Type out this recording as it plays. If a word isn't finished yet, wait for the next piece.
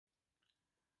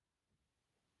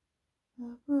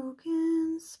A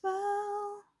broken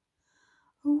spell,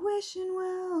 a wishing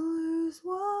well whose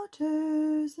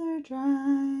waters are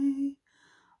dry,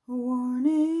 a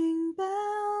warning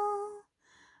bell,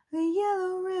 a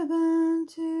yellow ribbon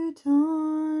too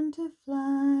torn to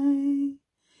fly.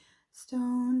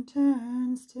 Stone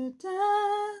turns to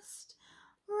dust,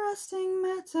 rusting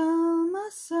metal,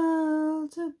 muscle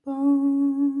to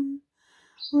bone.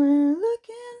 We're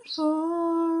looking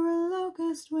for a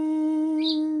locust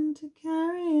wind to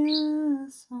carry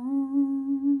us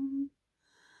home.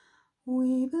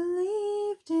 We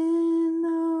believed in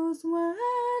those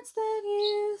words that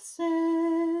you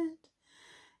said.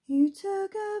 You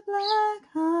took a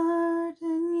black heart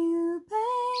and you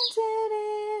painted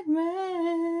it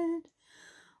red.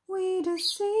 We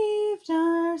deceived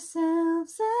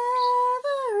ourselves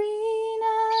every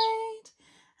night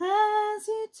as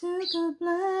you took a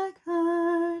black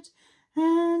heart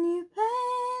and you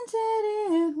painted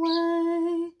it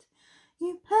white.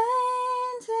 You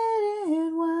painted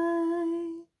it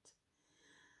white.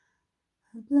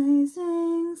 A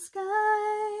blazing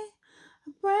sky, a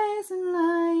brazen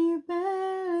lie you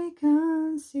barely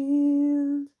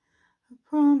concealed, a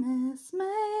promise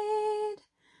made,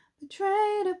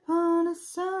 betrayed upon a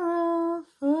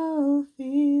sorrowful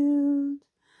field.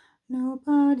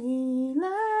 Nobody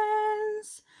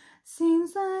learns,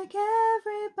 seems like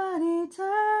everybody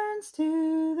turns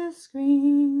to the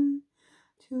screen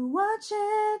to watch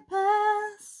it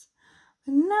pass,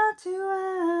 but not to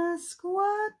ask,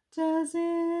 what does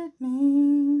it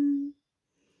mean?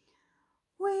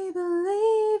 We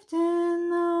believed in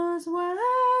those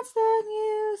words that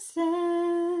you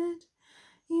said.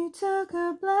 You took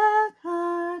a black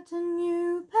heart and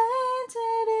you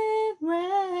painted it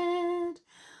red.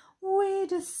 We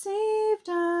deceived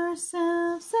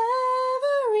ourselves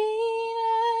every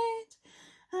night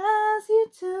as you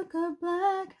took a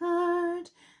black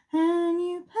heart and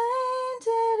you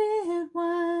painted it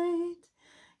white.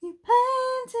 You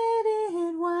painted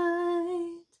it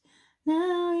white.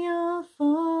 Now you're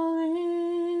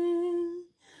falling,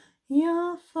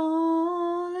 you're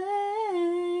falling,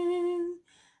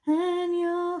 and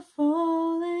you're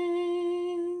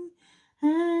falling,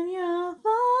 and you're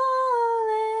falling.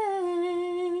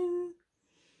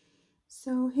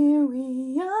 So here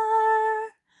we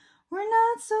are, we're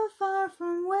not so far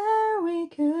from where we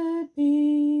could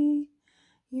be.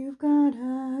 You've got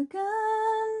a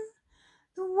gun,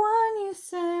 the one you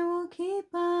say will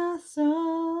keep us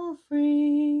all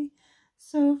free,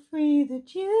 so free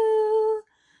that you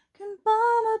can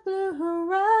bomb a blue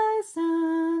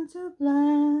horizon to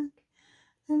black,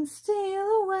 then steal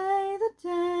away the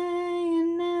day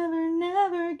and never,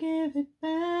 never give it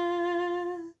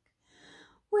back.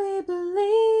 We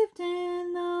believed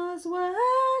in those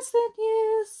words that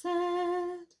you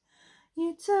said.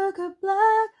 You took a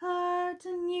black heart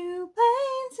and you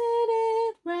painted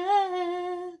it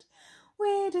red.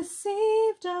 We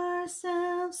deceived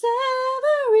ourselves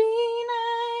every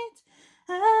night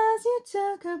as you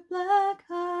took a black